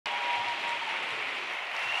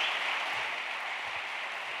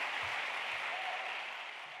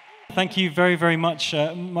Thank you very, very much,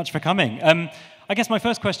 much for coming. I guess my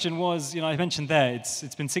first question was, I mentioned there,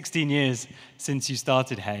 it's been 16 years since you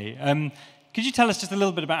started Hey. Could you tell us just a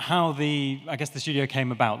little bit about how the studio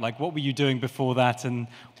came about? Like, what were you doing before that, and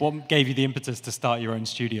what gave you the impetus to start your own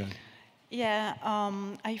studio? Yeah,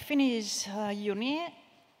 I finished uni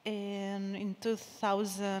in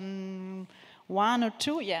 2001 or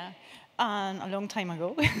 2, yeah, and a long time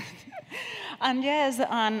ago. And yes,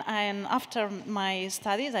 and after my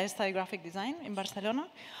studies, I studied graphic design in Barcelona.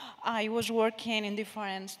 I was working in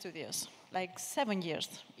different studios, like 7 years,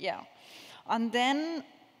 yeah. And then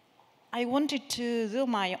I wanted to do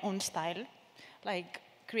my own style, like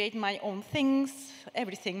create my own things,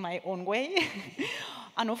 everything my own way.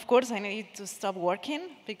 And of course, I needed to stop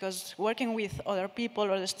working, because working with other people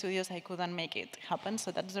or the studios, I couldn't make it happen.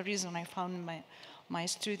 So that's the reason I found my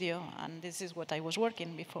studio, and this is what I was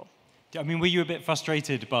working before. I mean, were you a bit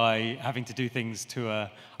frustrated by having to do things to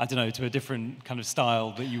a different kind of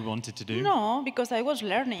style that you wanted to do? No, because I was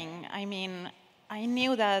learning. I mean, I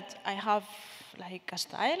knew that I have like a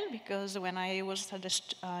style, because when I was at the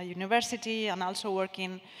university and also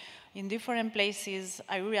working in different places,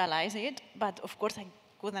 I realized it, but of course I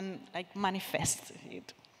couldn't like manifest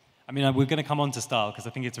it. I mean, we're going to come on to style, because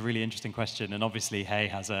I think it's a really interesting question, and obviously Hey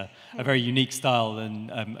has a very unique style and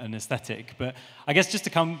an aesthetic. But I guess just to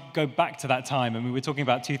go back to that time, I mean, we're talking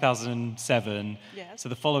about 2007, yes. So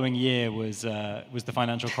the following year was the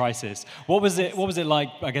financial crisis. What was it like,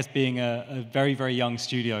 I guess, being a very, very young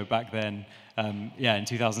studio back then, in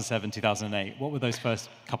 2007, 2008? What were those first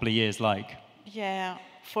couple of years like? Yeah,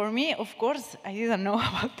 for me, of course, I didn't know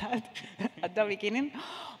about that at the beginning,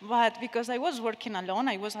 but because I was working alone,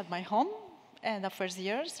 I was at my home the first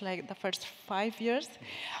years, like the first 5 years.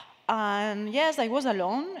 And yes, I was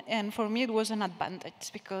alone, and for me it was an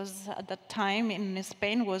advantage, because at that time in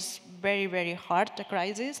Spain was very, very hard, the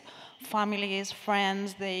crisis. Families,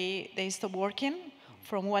 friends, they stopped working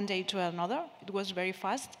from one day to another. It was very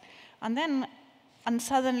fast. And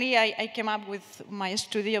suddenly I came up with my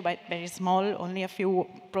studio, but very small, only a few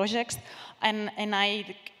projects, and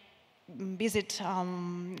I visit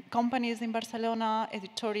companies in Barcelona,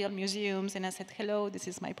 editorial museums, and I said, hello, this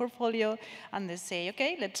is my portfolio, and they say,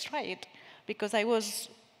 okay, let's try it, because I was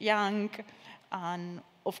young and,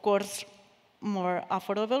 of course, more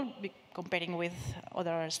affordable comparing with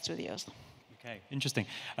other studios. Okay, interesting.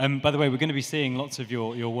 By the way, we're going to be seeing lots of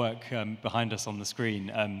your work behind us on the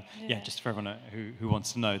screen. Just for everyone who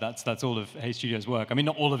wants to know, that's all of Hey Studio's work. I mean,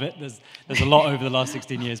 not all of it. There's a lot over the last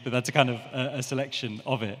 16 years, but that's a kind of a selection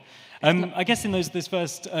of it. I guess in those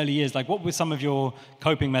first early years, like, what were some of your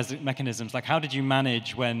coping mechanisms? Like, how did you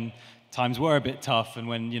manage when times were a bit tough and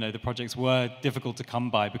when the projects were difficult to come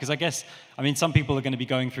by? Because I guess, I mean, some people are going to be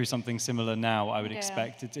going through something similar now, I would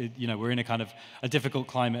expect. We're in a kind of a difficult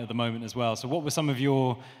climate at the moment as well. So what were some of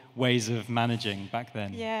your ways of managing back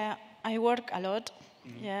then? Yeah, I work a lot.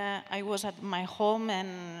 Mm-hmm. Yeah, I was at my home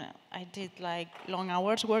and I did like long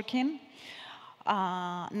hours working.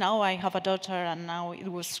 Now I have a daughter, and now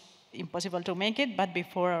it was impossible to make it, but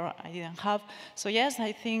before I didn't have. So yes,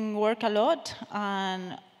 I think work a lot,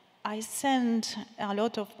 and I send a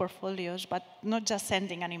lot of portfolios, but not just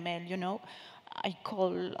sending an email, I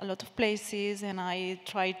call a lot of places, and I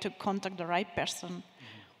try to contact the right person.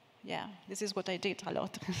 Mm-hmm. Yeah, this is what I did a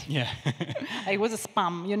lot. Yeah. I was a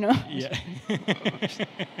spam, Yeah.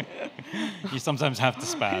 You sometimes have to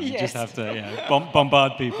spam. Yes. You just have to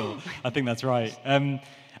bombard people. I think that's right.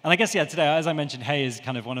 And I guess, today, as I mentioned, Hey is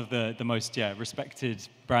kind of one of the most respected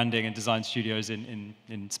branding and design studios in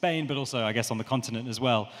Spain, but also, I guess, on the continent as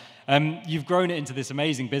well. You've grown it into this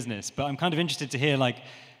amazing business, but I'm kind of interested to hear, like,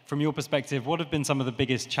 from your perspective, what have been some of the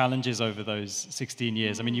biggest challenges over those 16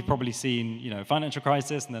 years? I mean, you've probably seen, financial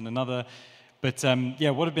crisis and then another, but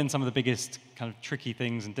what have been some of the biggest kind of tricky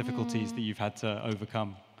things and difficulties that you've had to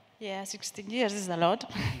overcome? Yeah, 16 years is a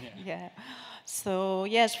lot. Yeah. So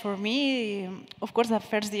yes, for me, of course, the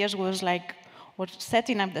first years was like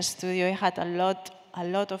setting up the studio. I had a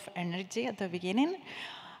lot of energy at the beginning,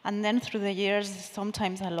 and then through the years,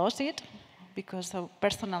 sometimes I lost it because of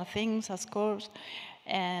personal things, of course.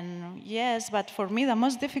 And yes, but for me, the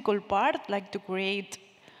most difficult part, like to create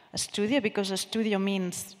a studio, because a studio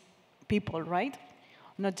means people, right?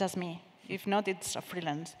 Not just me. If not, it's a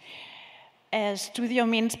freelance. A studio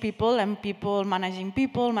means people, and people, managing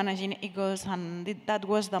egos, and that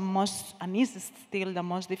was the most, and is still the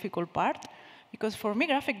most difficult part. Because for me,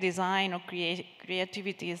 graphic design or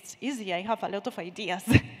creativity is easy. I have a lot of ideas,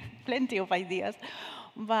 plenty of ideas.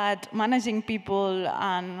 But managing people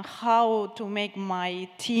and how to make my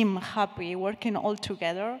team happy, working all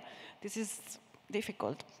together, this is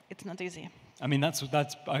difficult. It's not easy. I mean,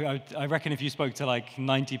 I reckon if you spoke to like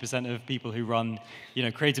 90% of people who run,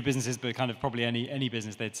 creative businesses, but kind of probably any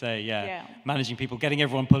business, they'd say, managing people, getting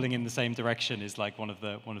everyone pulling in the same direction is like one of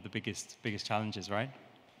the biggest challenges, right?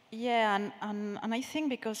 Yeah, and I think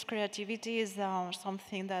because creativity is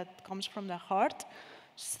something that comes from the heart,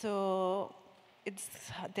 so it's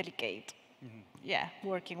delicate. Yeah,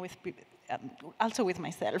 working with people, also with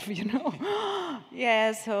myself,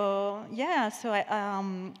 So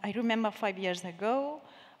I remember 5 years ago,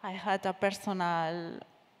 I had a personal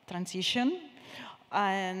transition,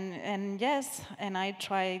 and I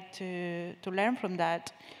tried to learn from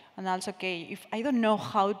that, and also, if I don't know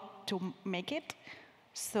how to make it,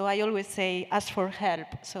 so I always say, ask for help.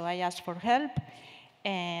 So I ask for help,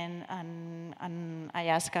 and I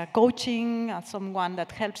ask a coaching, someone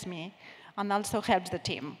that helps me, and also helps the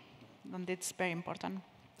team. And it's very important.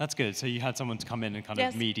 That's good. So you had someone to come in and kind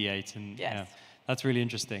of mediate, and that's really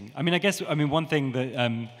interesting. I mean, one thing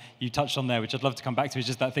that you touched on there, which I'd love to come back to, is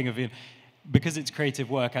just that thing of, because it's creative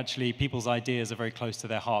work, actually, people's ideas are very close to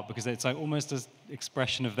their heart, because it's like almost an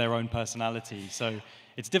expression of their own personality. So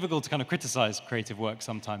it's difficult to kind of criticize creative work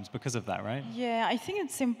sometimes because of that, right? Yeah, I think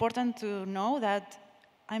it's important to know that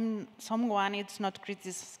I'm someone, it's not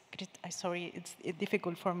sorry, it's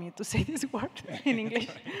difficult for me to say this word in English.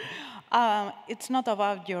 It's not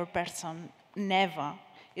about your person, never.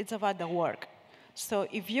 It's about the work. So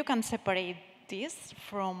if you can separate this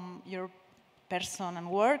from your person and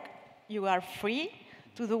work, you are free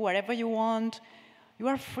to do whatever you want. You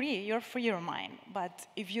are free your mind. But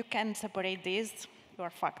if you can separate this, you are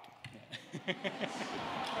fucked.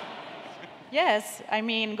 Yes, I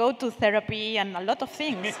mean, go to therapy and a lot of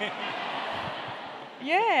things.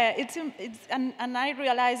 Yeah, and I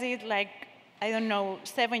realized it like, I don't know,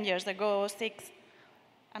 7 years ago, 6.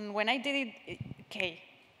 And when I did it, okay,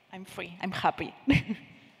 I'm free, I'm happy.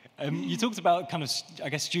 You talked about kind of, I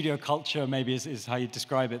guess, studio culture maybe is how you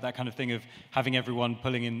describe it, that kind of thing of having everyone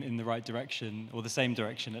pulling in the right direction, or the same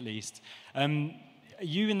direction at least.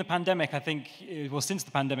 You in the pandemic, I think, since the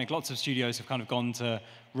pandemic, lots of studios have kind of gone to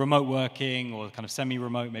remote working or kind of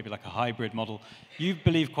semi-remote, maybe like a hybrid model. You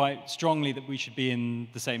believe quite strongly that we should be in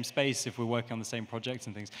the same space if we're working on the same projects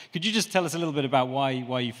and things. Could you just tell us a little bit about why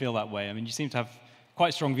you feel that way? I mean, you seem to have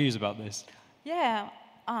quite strong views about this. Yeah.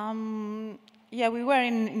 We were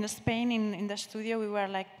in Spain in the studio. We were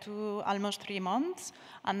like almost 3 months.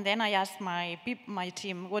 And then I asked my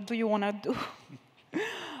team, what do you want to do?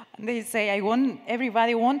 And they say,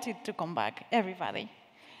 everybody wanted to come back, everybody.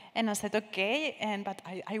 And I said, okay, but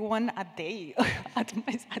I want a day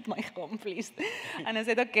at my home, please. And I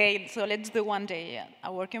said, okay, so let's do 1 day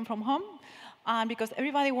working from home, because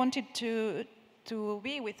everybody wanted to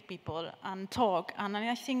be with people and talk. And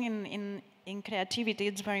I think in creativity,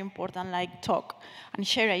 it's very important, like talk and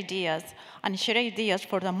share ideas. And share ideas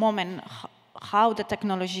for the moment, how the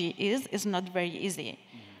technology is not very easy.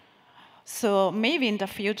 So maybe in the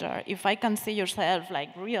future, if I can see yourself like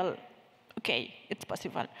real, okay, it's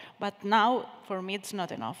possible. But now, for me, it's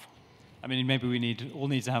not enough. I mean, maybe we all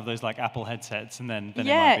need to have those like Apple headsets, and then it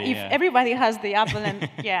yeah, might be, if everybody has the Apple, and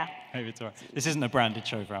yeah. Maybe it's all right. This isn't a branded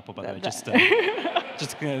show for Apple, by the way. Just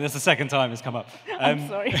that's the second time it's come up. I'm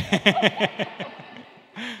sorry.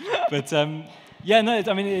 But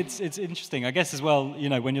I mean, it's interesting. I guess as well,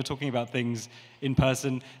 when you're talking about things in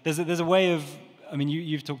person, there's a way of. I mean,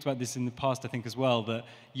 you've talked about this in the past, I think, as well, that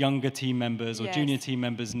younger team members or junior team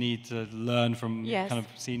members need to learn from kind of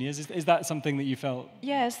seniors. Is that something that you felt?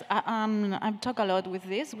 Yes, I've talked a lot with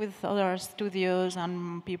other studios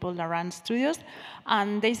and people that run studios,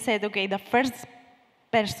 and they said, okay, the first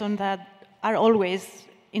person that are always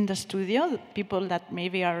in the studio, people that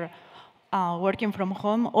maybe are working from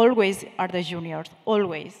home, always are the juniors,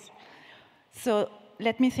 always. So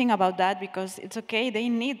let me think about that, because it's okay, they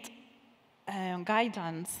need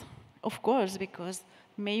guidance, of course, because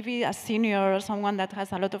maybe a senior or someone that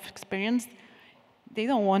has a lot of experience, they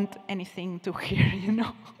don't want anything to hear,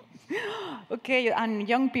 Okay, and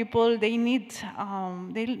young people, they need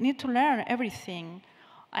to learn everything.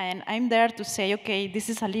 And I'm there to say, okay, this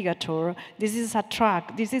is a ligature, this is a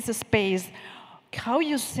track, this is a space. How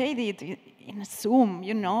you say it in Zoom,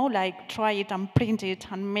 like try it and print it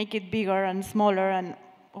and make it bigger and smaller, and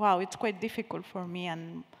wow, it's quite difficult for me.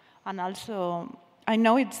 And also, I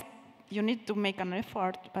know you need to make an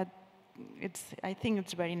effort, but I think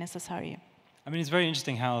it's very necessary. I mean, it's very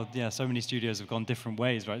interesting how, so many studios have gone different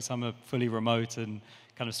ways, right? Some are fully remote and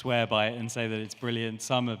kind of swear by it and say that it's brilliant.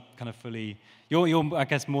 Some are kind of fully... You're I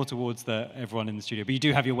guess, more towards everyone in the studio, but you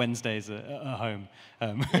do have your Wednesdays at home.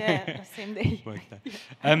 Yeah, the same day.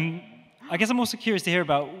 I guess I'm also curious to hear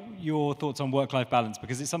about your thoughts on work-life balance,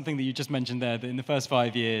 because it's something that you just mentioned there, that in the first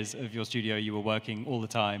 5 years of your studio, you were working all the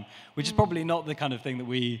time, which is probably not the kind of thing that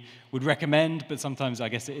we would recommend, but sometimes I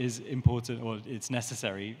guess it is important or it's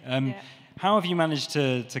necessary. How have you managed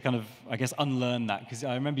to kind of, I guess, unlearn that? Because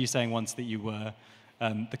I remember you saying once that you were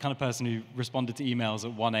the kind of person who responded to emails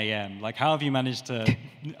at 1 a.m. Like, how have you managed to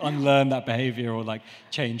unlearn that behavior or like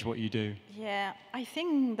change what you do? Yeah, I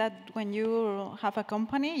think that when you have a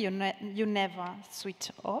company, you never switch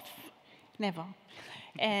off, never.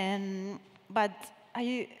 But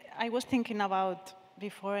I was thinking about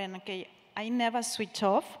before, and okay, I never switch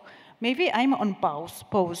off. Maybe I'm on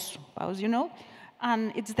pause, you know,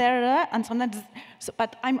 and it's there, and sometimes,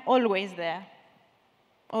 but I'm always there,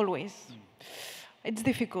 always. It's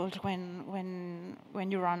difficult when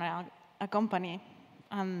you run a company.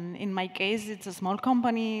 And in my case, it's a small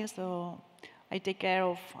company, so I take care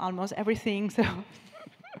of almost everything. So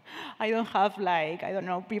I don't have, like, I don't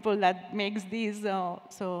know, people that makes this.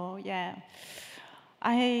 So yeah,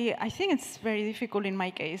 I think it's very difficult in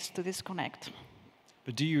my case to disconnect.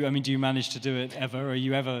 But do you manage to do it ever? Are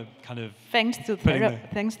you ever kind of thanks to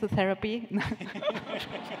therapy.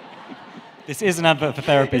 This is an advert for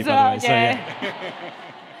therapy, by the way. So yeah.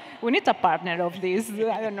 We need a partner of this.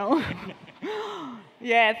 I don't know.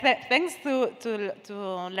 Yeah, thanks to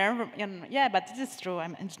learn. Yeah, but it is true.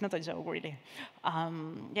 It's not a joke, really.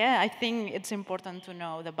 Yeah, I think it's important to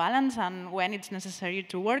know the balance and when it's necessary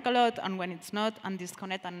to work a lot and when it's not, and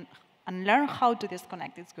disconnect and learn how to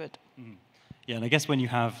disconnect. It's good. Mm-hmm. Yeah, and I guess when you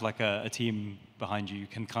have like a team behind you, you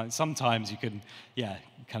can sometimes you can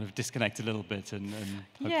kind of disconnect a little bit and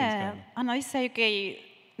hope things go. And I say, okay,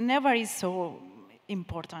 never is so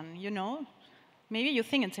important, you know. Maybe you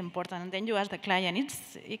think it's important, and then you ask the client,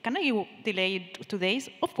 can I delay it 2 days?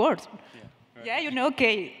 Of course. Yeah, you know,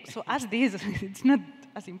 okay, so ask this. It's not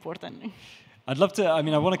as important. I'd love to, I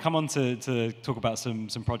want to come on to talk about some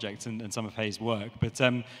projects and some of Hay's work, but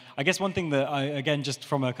I guess one thing that again, just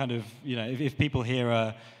from a kind of, if people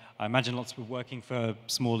here I imagine lots of people working for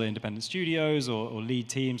smaller independent studios or lead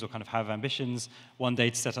teams or kind of have ambitions one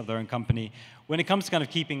day to set up their own company. When it comes to kind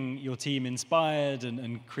of keeping your team inspired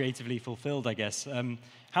and creatively fulfilled, I guess,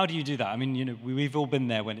 how do you do that? I mean, we've all been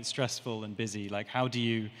there when it's stressful and busy. Like, how do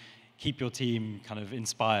you keep your team kind of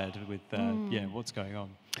inspired with what's going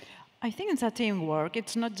on? I think it's a teamwork.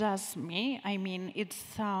 It's not just me. I mean, it's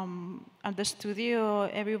at the studio,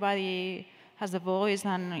 everybody has a voice,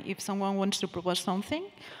 and if someone wants to propose something,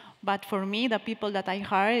 but for me, the people that I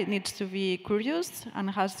hire needs to be curious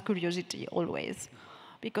and has curiosity always,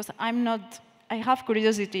 because I have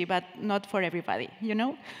curiosity, but not for everybody, you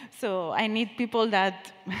know. So I need people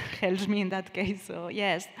that helps me in that case. So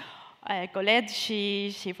yes. Colette,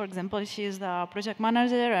 she, for example, she's the project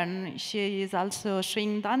manager, and she is also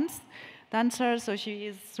swing dancer, so she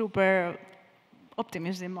is super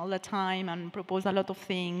optimism all the time and propose a lot of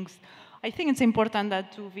things. I think it's important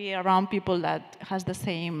that to be around people that has the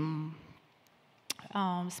same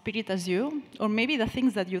spirit as you, or maybe the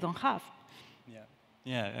things that you don't have.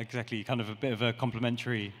 Yeah, exactly. Kind of a bit of a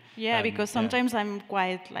complementary. Yeah, because sometimes I'm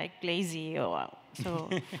quite like lazy, so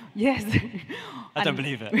yes. I don't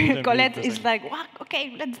believe it. Colette is like, well,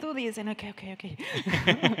 okay, let's do this, and okay.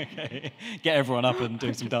 Get everyone up and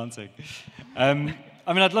do some dancing.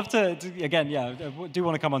 I'd love to again, I do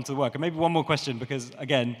want to come on to the work. And maybe one more question, because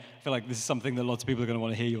again, I feel like this is something that lots of people are going to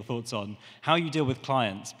want to hear your thoughts on. How you deal with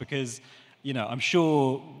clients, because I'm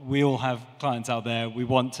sure we all have clients out there. We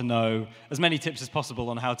want to know as many tips as possible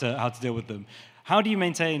on how to deal with them. How do you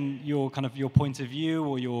maintain your point of view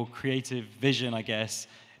or your creative vision, I guess,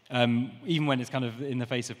 even when it's kind of in the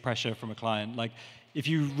face of pressure from a client? Like, if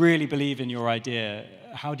you really believe in your idea,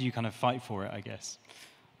 how do you kind of fight for it, I guess?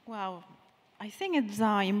 Wow, I think it's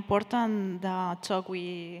important talk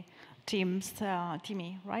with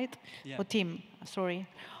teamy, right? Yeah. Or team, sorry.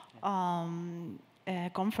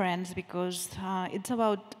 Conference, because it's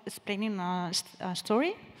about explaining a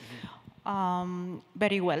story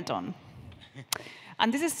very well done.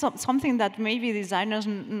 And this is something that maybe designers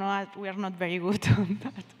we are not very good on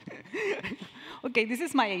that. Okay, this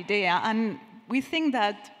is my idea, and we think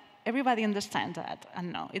that everybody understands that,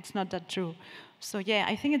 and no, it's not that true. So yeah,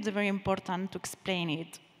 I think it's very important to explain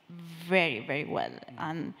it very, very well,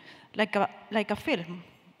 and like a film,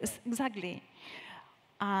 exactly.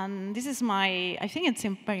 And this is I think it's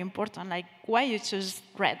very important, like why you choose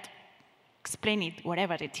red. Explain it,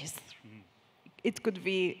 whatever it is. It could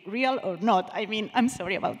be real or not. I mean, I'm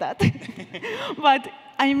sorry about that. But,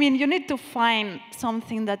 I mean, you need to find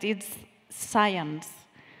something that is science,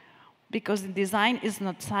 because design is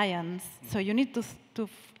not science. So you need to,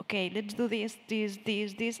 okay, let's do this,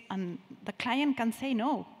 this, and the client can say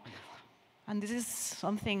no. And this is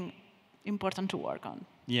something important to work on.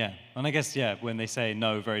 Yeah, and I guess, yeah, when they say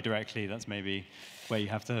no very directly, that's maybe where you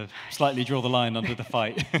have to slightly draw the line under the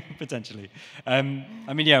fight, potentially. I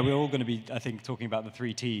mean, yeah, we're all going to be, I think, talking about the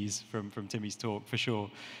 3 Ts from Timmy's talk, for sure.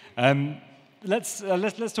 Let's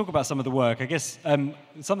talk about some of the work. I guess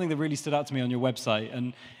something that really stood out to me on your website,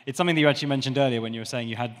 and it's something that you actually mentioned earlier when you were saying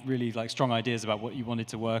you had really like strong ideas about what you wanted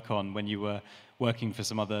to work on when you were working for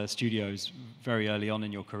some other studios very early on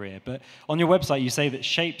in your career. But on your website, you say that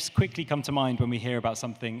shapes quickly come to mind when we hear about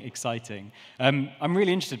something exciting. I'm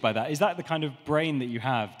really interested by that. Is that the kind of brain that you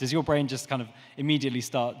have? Does your brain just kind of immediately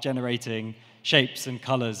start generating shapes and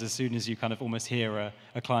colors as soon as you kind of almost hear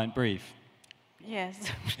a client brief?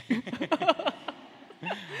 Yes.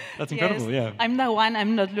 That's incredible, yes. yeah. I'm the one,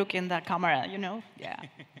 I'm not looking at the camera, Yeah.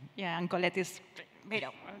 Yeah, and Colette is,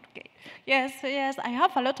 okay. Yes, I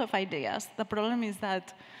have a lot of ideas. The problem is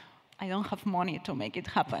that I don't have money to make it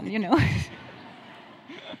happen,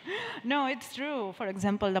 No, it's true. For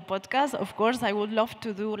example, the podcast, of course, I would love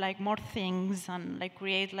to do like more things and like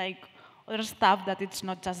create like other stuff that it's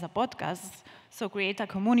not just the podcast. So create a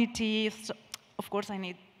community. So, of course, I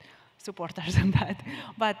need supporters on that.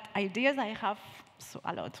 But ideas I have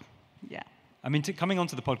a lot, yeah. I mean, coming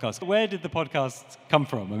onto the podcast, where did the podcast come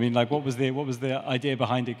from? I mean, like, what was the idea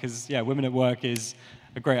behind it? Because, yeah, Women at Work is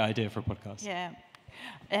a great idea for a podcast. Yeah.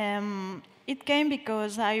 It came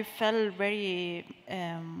because I felt very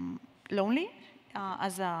lonely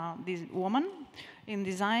as this woman in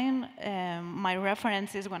design. My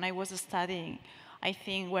references when I was studying, I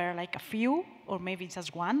think, were like a few, or maybe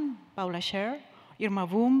just one, Paula Scher, Irma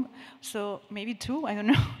Boom, so maybe 2, I don't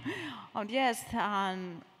know. Yes,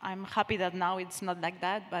 and I'm happy that now it's not like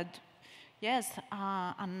that, but yes,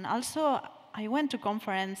 and also I went to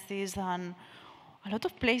conferences and a lot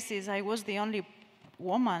of places I was the only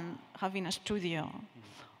woman having a studio.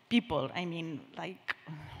 People, I mean, like,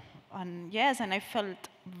 and yes, and I felt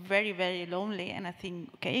very, very lonely, and I think,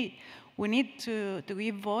 okay, we need to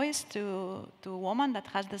give voice to a woman that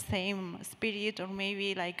has the same spirit, or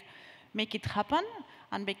maybe like make it happen,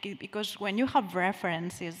 and make it, because when you have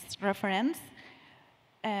reference, you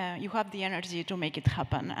have the energy to make it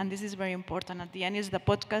happen, and this is very important. At the end, the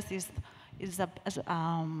podcast is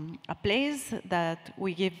a place that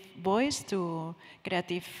we give voice to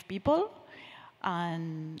creative people,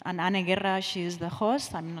 and Anne Guerra, she is the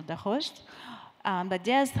host. I'm not the host, but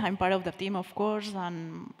yes, I'm part of the team, of course,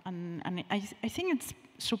 and I think it's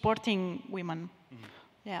supporting women. Mm-hmm.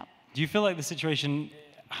 Yeah. Do you feel like the situation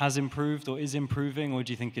has improved or is improving, or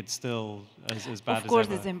do you think it's still as bad as ever? Of course,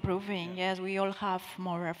 it's improving. Yes, we all have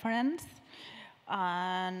more reference,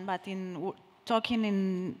 but in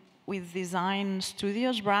talking with design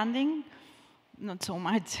studios, branding, not so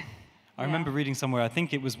much. I remember reading somewhere, I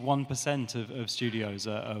think it was 1% of studios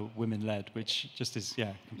are women-led, which just is,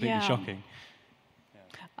 completely shocking. Yeah.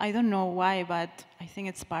 I don't know why, but I think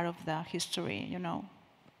it's part of the history,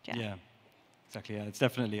 Yeah. Exactly, yeah. It's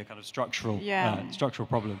definitely a kind of structural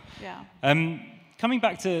problem. Yeah. Coming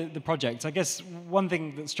back to the project, I guess one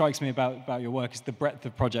thing that strikes me about your work is the breadth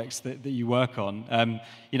of projects that you work on.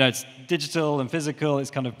 It's digital and physical.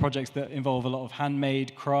 It's kind of projects that involve a lot of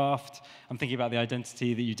handmade craft. I'm thinking about the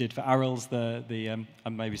identity that you did for Arrels,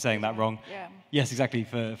 I'm maybe saying that wrong. Yeah. Yes, exactly,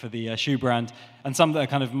 for the shoe brand. And some that are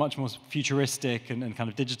kind of much more futuristic and kind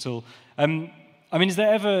of digital. I mean, is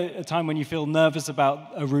there ever a time when you feel nervous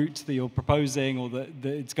about a route that you're proposing, or that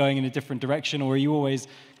it's going in a different direction, or are you always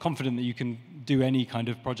confident that you can do any kind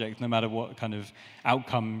of project, no matter what kind of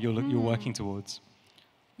outcome you're working towards?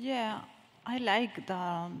 Yeah, I like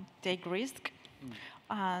the take risk,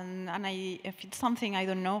 and if it's something I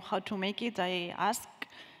don't know how to make it, I ask,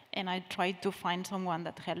 and I try to find someone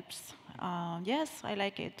that helps. Yes, I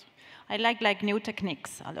like it. I like new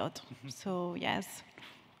techniques a lot. So yes.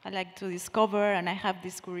 I like to discover, and I have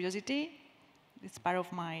this curiosity. It's part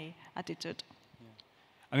of my attitude. Yeah.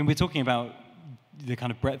 I mean, we're talking about the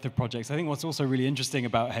kind of breadth of projects. I think what's also really interesting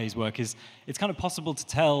about Hay's work is it's kind of possible to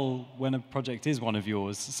tell when a project is one of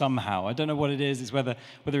yours somehow. I don't know what it is. It's whether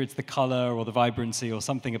it's the color or the vibrancy or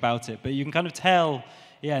something about it, but you can kind of tell,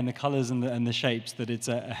 in the colors and the shapes that it's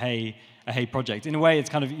a Hay project. In a way, it's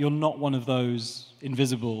kind of, you're not one of those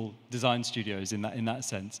invisible design studios in that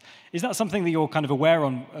sense. Is that something that you're kind of aware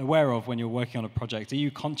of when you're working on a project? Are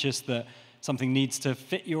you conscious that something needs to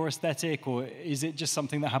fit your aesthetic, or is it just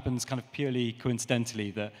something that happens kind of purely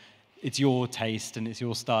coincidentally, that it's your taste and it's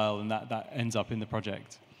your style and that ends up in the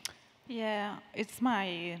project? Yeah, it's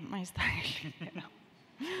my style.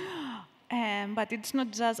 But it's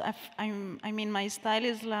not just, I mean, my style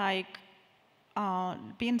is like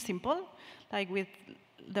being simple, like with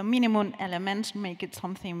the minimum elements, make it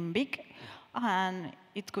something big. And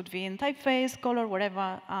it could be in typeface, color,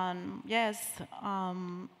 whatever. And yes,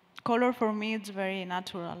 color for me is very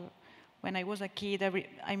natural. When I was a kid,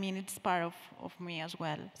 I mean, it's part of me as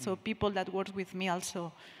well. So people that work with me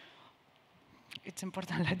also, it's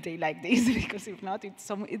important that they like this, because if not,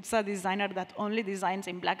 it's a designer that only designs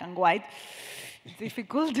in black and white. It's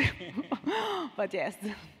difficult, but yes.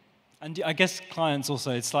 And I guess clients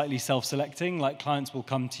also, it's slightly self-selecting. Like clients will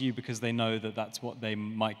come to you because they know that that's what they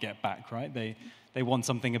might get back, right? They want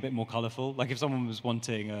something a bit more colorful. Like if someone was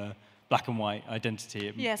wanting a black and white identity,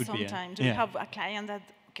 it would be Yes, sometimes. We have a client that,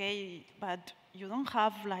 okay, but you don't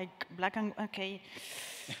have like black and, okay.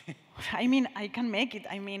 I mean, I can make it.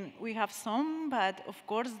 I mean, we have some, but of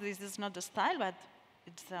course this is not the style, but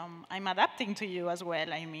it's, I'm adapting to you as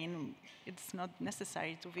well. I mean, it's not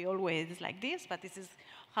necessary to be always like this, but this is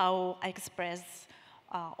how I express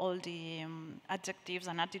all the adjectives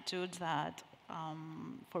and attitudes that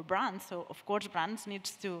for brands. So of course brands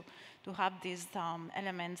needs to have these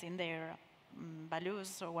elements in their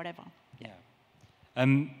values or whatever. Yeah. I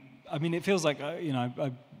mean, it feels like, you know,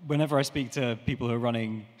 whenever I speak to people who are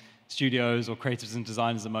running studios or creatives and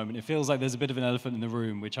designers at the moment, it feels like there's a bit of an elephant in the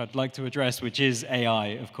room, which I'd like to address, which is AI,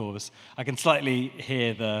 of course. I can slightly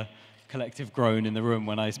hear the collective groan in the room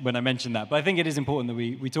when I mention that, but I think it is important that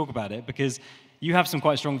we talk about it, because you have some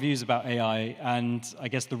quite strong views about AI and I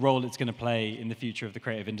guess the role it's going to play in the future of the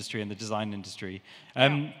creative industry and the design industry.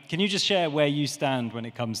 Can you just share where you stand when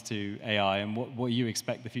it comes to AI and what you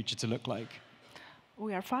expect the future to look like?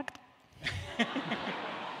 We are fucked.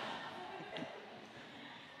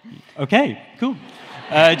 Okay, cool.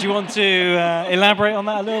 Do you want to elaborate on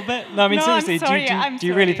that a little bit? No, I mean, No, seriously, I'm sorry, do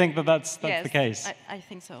you really think that that's yes, the case? I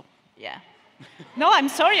think so, yeah. No, I'm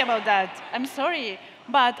sorry about that. I'm sorry.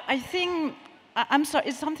 But I think, I'm sorry,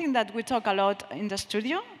 it's something that we talk a lot in the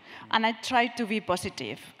studio, and I try to be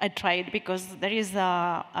positive. I tried, because there is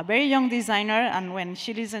a very young designer, and when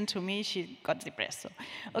she listened to me, she got depressed. So,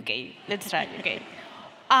 okay, let's try, okay.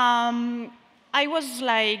 I was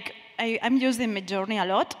like, I'm using Midjourney a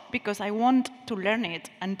lot because I want to learn it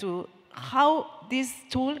and to how this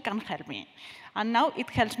tool can help me. And now it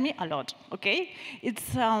helps me a lot, okay?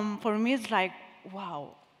 It's, for me, it's like,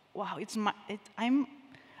 wow,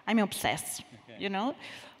 I'm obsessed, okay, you know?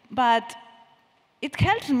 But it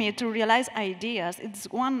helps me to realize ideas. It's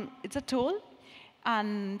a tool,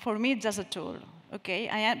 and for me, it's just a tool, okay?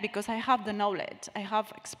 Because I have the knowledge, I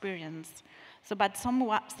have experience. So, but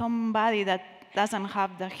somebody that doesn't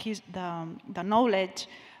have the knowledge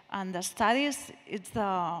and the studies, it's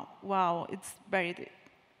wow, it's very,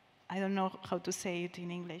 I don't know how to say it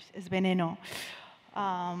in English. It's veneno.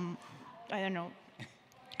 I don't know.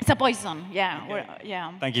 It's a poison, yeah. Okay.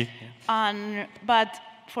 Yeah. Thank you. But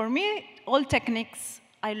for me, all techniques,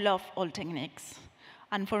 I love all techniques.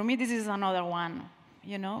 And for me, this is another one,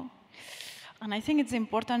 you know? And I think it's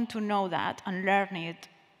important to know that and learn it,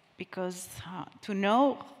 because to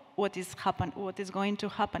know what is going to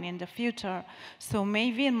happen in the future. So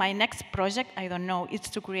maybe in my next project, I don't know, it's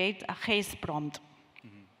to create a haze prompt.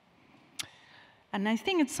 Mm-hmm. And I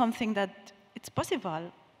think it's something that it's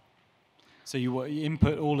possible. So you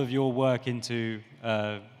input all of your work into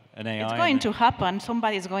an AI? It's going to happen.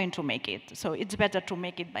 Somebody's going to make it. So it's better to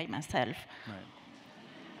make it by myself. Right.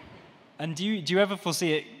 And do you ever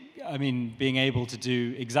foresee it, I mean, being able to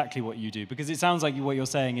do exactly what you do? Because it sounds like what you're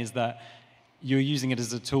saying is that you're using it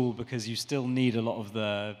as a tool because you still need a lot of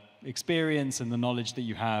the experience and the knowledge that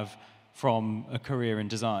you have from a career in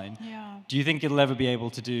design. Yeah. Do you think it'll ever be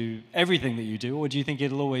able to do everything that you do, or do you think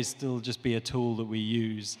it'll always still just be a tool that we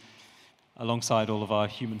use alongside all of our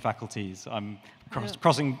human faculties? I'm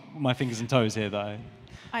crossing my fingers and toes here, though.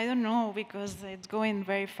 I don't know, because it's going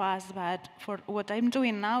very fast, but for what I'm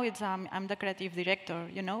doing now, it's I'm the creative director,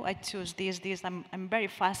 you know? I choose this. I'm very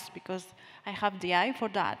fast because I have the eye for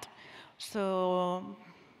that. So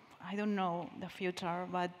I don't know the future,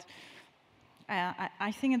 but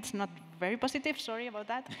I think it's not very positive, sorry about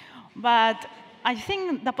that. But I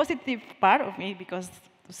think the positive part of me, because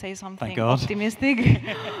to say something optimistic,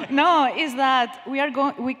 no, is that we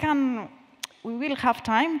will have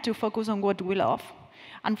time to focus on what we love.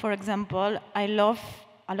 And for example, I love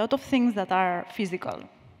a lot of things that are physical.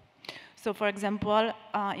 So for example,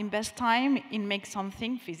 invest time in make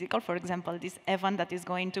something physical. For example, this event that is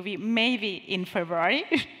going to be maybe in February,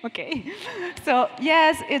 okay? So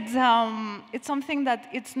yes, it's something that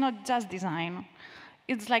it's not just design.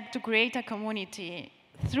 It's like to create a community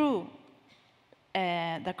through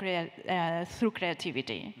through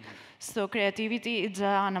creativity. Mm-hmm. So creativity is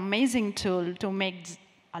an amazing tool to make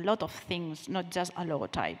a lot of things, not just a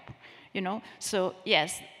logotype, you know? So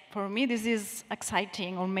yes, for me this is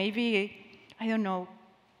exciting, or maybe, I don't know,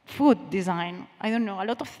 food design, I don't know, a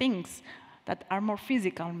lot of things that are more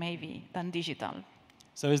physical maybe than digital.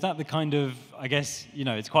 So is that the kind of, I guess, you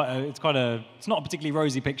know, it's not a particularly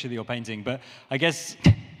rosy picture that you're painting, but I guess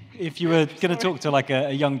if you were going to talk to like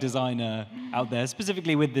a young designer out there,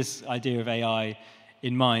 specifically with this idea of AI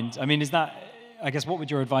in mind, I mean, is that, I guess, what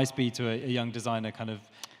would your advice be to a young designer kind of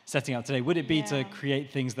setting out today? Would it be to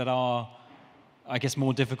create things that are, I guess,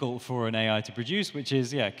 more difficult for an AI to produce, which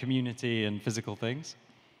is, community and physical things?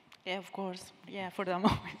 Yeah, of course. Yeah, for the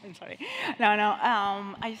moment. I'm sorry. No.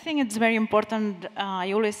 I think it's very important.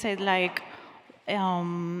 I always say, like,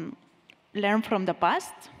 learn from the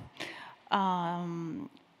past,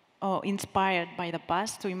 or inspired by the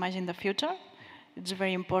past to imagine the future. It's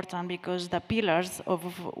very important because the pillars of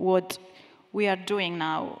what we are doing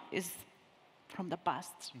now is from the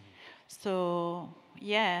past. Mm-hmm. So,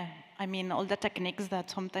 yeah, I mean, all the techniques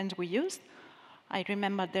that sometimes we use, I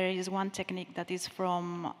remember there is one technique that is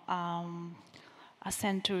from a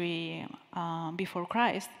century before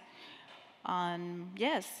Christ. And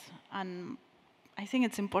yes, and I think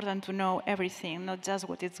it's important to know everything, not just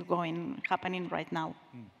what is happening right now.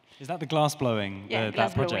 Mm. Is that the glass blowing,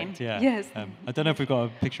 that project? Yeah. Yes. I don't know if we've got a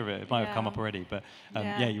picture of it. It might have come up already, but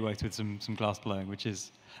you worked with some glass blowing, which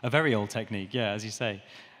is a very old technique, as you say.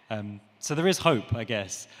 So there is hope, I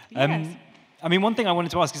guess. Yes. I mean, one thing I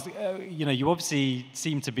wanted to ask is, you obviously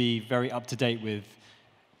seem to be very up to date with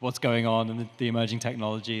what's going on and the emerging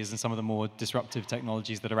technologies and some of the more disruptive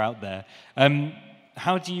technologies that are out there.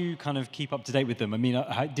 How do you kind of keep up to date with them? I mean,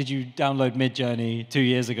 did you download Midjourney 2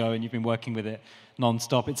 years ago and you've been working with it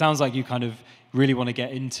non-stop? It sounds like you kind of really want to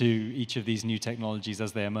get into each of these new technologies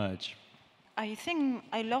as they emerge. I think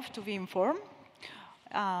I love to be informed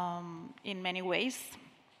in many ways.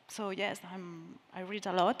 So yes, I read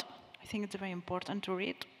a lot. I think it's very important to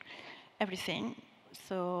read everything.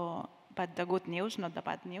 So, but the good news, not the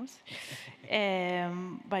bad news.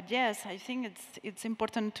 But yes, I think it's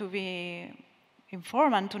important to be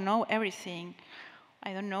informed and to know everything.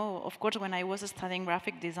 I don't know. Of course, when I was studying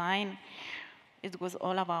graphic design, it was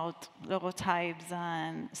all about logotypes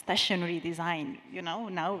and stationery design. You know,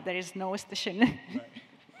 now there is no stationery. Right.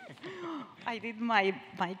 I did my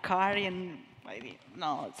car in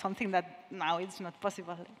something that now it's not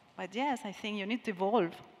possible. But yes, I think you need to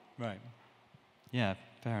evolve. Right. Yeah,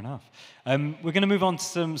 fair enough. We're going to move on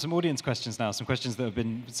to some audience questions now, some questions that have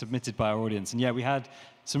been submitted by our audience. And we had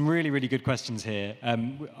some really, really good questions here.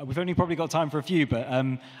 We've only probably got time for a few, but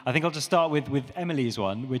I think I'll just start with Emily's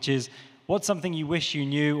one, which is, what's something you wish you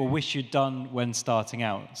knew or wish you'd done when starting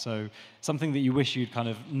out? So something that you wish you'd kind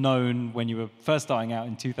of known when you were first starting out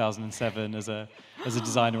in 2007 as a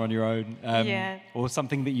designer on your own, or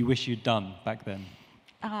something that you wish you'd done back then?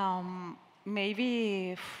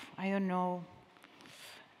 Maybe, I don't know,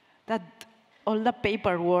 that all the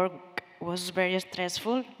paperwork was very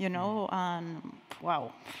stressful, and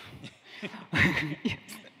wow. Yes.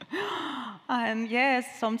 And yes,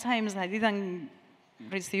 sometimes I didn't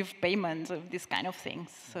receive payments of this kind of things.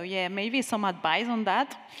 So maybe some advice on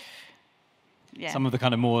that. Yeah. Some of the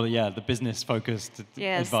kind of more, the business-focused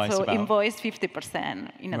advice so about... invoice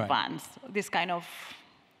 50% in advance. This kind of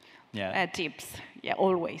tips. Yeah,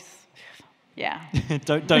 always. Yeah.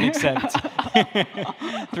 don't accept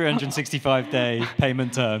 365-day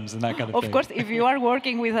payment terms and that kind of thing. Of course, if you are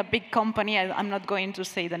working with a big company, I'm not going to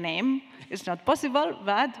say the name. It's not possible,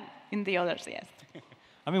 but in the others, yes.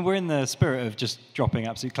 I mean, we're in the spirit of just dropping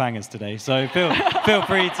absolute clangers today, so feel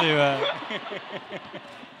free to...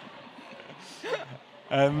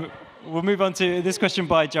 We'll move on to this question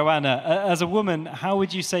by Joanna. As a woman, how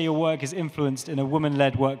would you say your work is influenced in a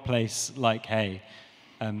woman-led workplace like Hey?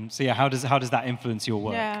 How does that influence your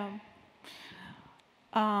work? Yeah.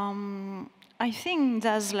 I think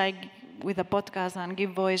that's like with a podcast and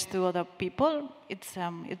give voice to other people, it's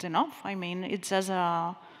enough. I mean, it's just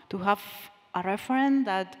to have a reference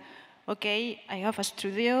that, okay, I have a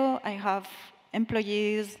studio, I have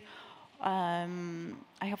employees, I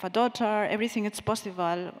have a daughter, everything is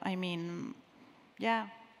possible. I mean,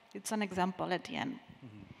 it's an example at the end.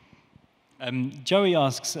 Joey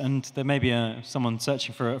asks, and there may be someone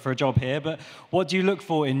searching for a job here, but what do you look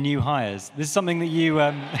for in new hires? This is something that you,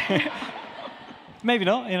 maybe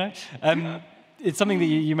not, it's something that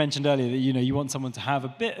you mentioned earlier, that you want someone to have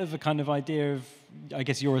a bit of a kind of idea of, I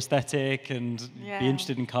guess, your aesthetic and be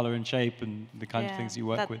interested in color and shape and the kind of things you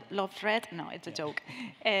work with. Love red? No, it's a joke.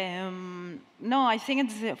 No, I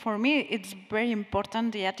think for me, it's very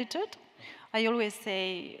important, the attitude. I always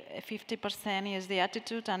say 50% is the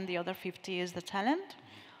attitude and the other 50% is the talent.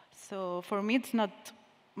 So for me, it's not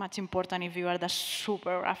much important if you are the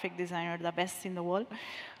super graphic designer, the best in the world.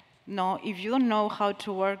 No, if you don't know how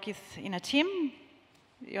to work in a team,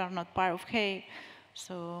 you are not part of Hey.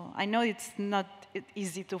 So I know it's not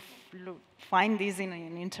easy to find this in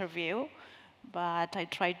an interview, but I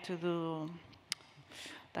try to do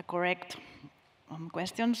the correct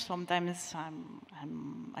questions. Sometimes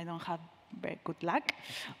I don't have very good luck,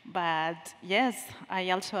 but yes, I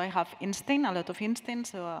have instinct, a lot of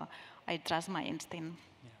instinct, so I trust my instinct.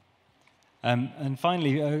 And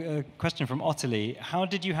finally, a question from Ottilie. How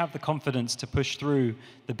did you have the confidence to push through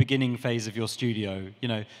the beginning phase of your studio? You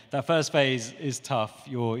know, that first phase is tough.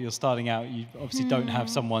 You're starting out. You obviously don't have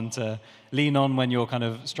someone to lean on when you're kind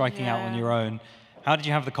of striking out on your own. How did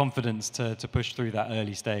you have the confidence to push through that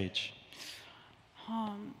early stage?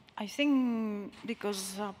 I think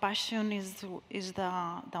because passion is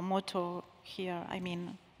the motto here. I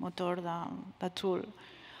mean, motor, the tool.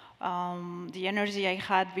 The energy I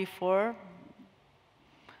had before,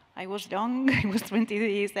 I was young, I was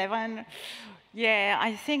 27. Yeah,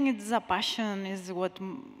 I think it's the passion is what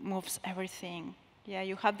moves everything. Yeah,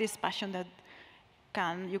 you have this passion that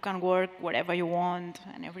you can work wherever you want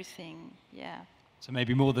and everything. Yeah. So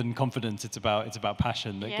maybe more than confidence, it's about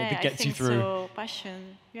passion that gets you through. Yeah, I think so,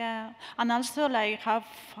 passion, yeah. And also, like, have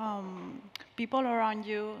people around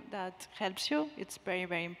you that helps you. It's very,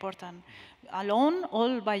 very important. Alone,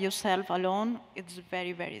 all by yourself, alone, it's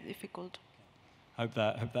very, very difficult. Hope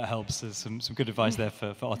that helps. There's some good advice there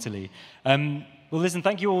for Ottilie. Well, listen,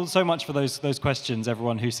 thank you all so much for those questions,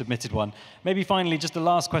 everyone who submitted one. Maybe finally, just a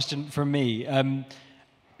last question from me.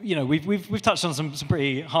 You know, we've touched on some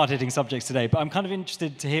pretty hard-hitting subjects today, but I'm kind of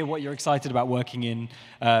interested to hear what you're excited about working in,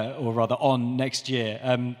 or rather on, next year.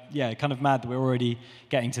 Yeah, kind of mad that we're already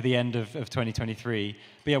getting to the end of 2023.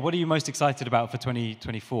 But yeah, what are you most excited about for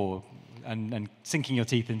 2024 and sinking your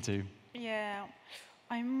teeth into? Yeah,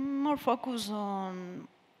 I'm more focused on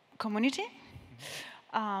community.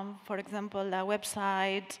 For example, the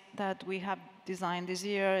website that we have designed this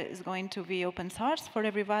year is going to be open source for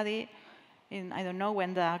everybody. I don't know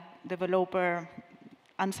when the developer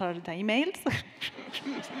answers the emails.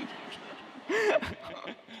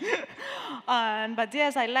 But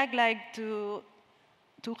yes, I like to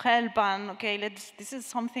help and this is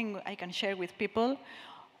something I can share with people.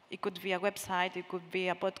 It could be a website, it could be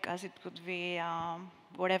a podcast, it could be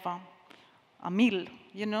whatever, a meal,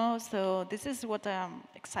 you know. So this is what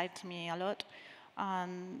excites me a lot,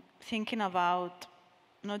 and thinking about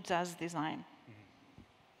not just design.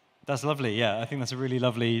 That's lovely, yeah. I think that's a really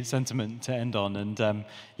lovely sentiment to end on. And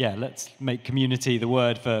yeah, let's make community the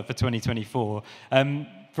word for 2024.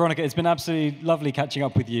 Verònica, it's been absolutely lovely catching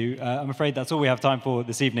up with you. I'm afraid that's all we have time for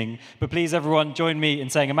this evening. But please, everyone, join me in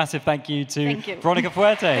saying a massive thank you to Verònica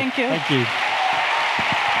Fuerte. Thank you. Thank you.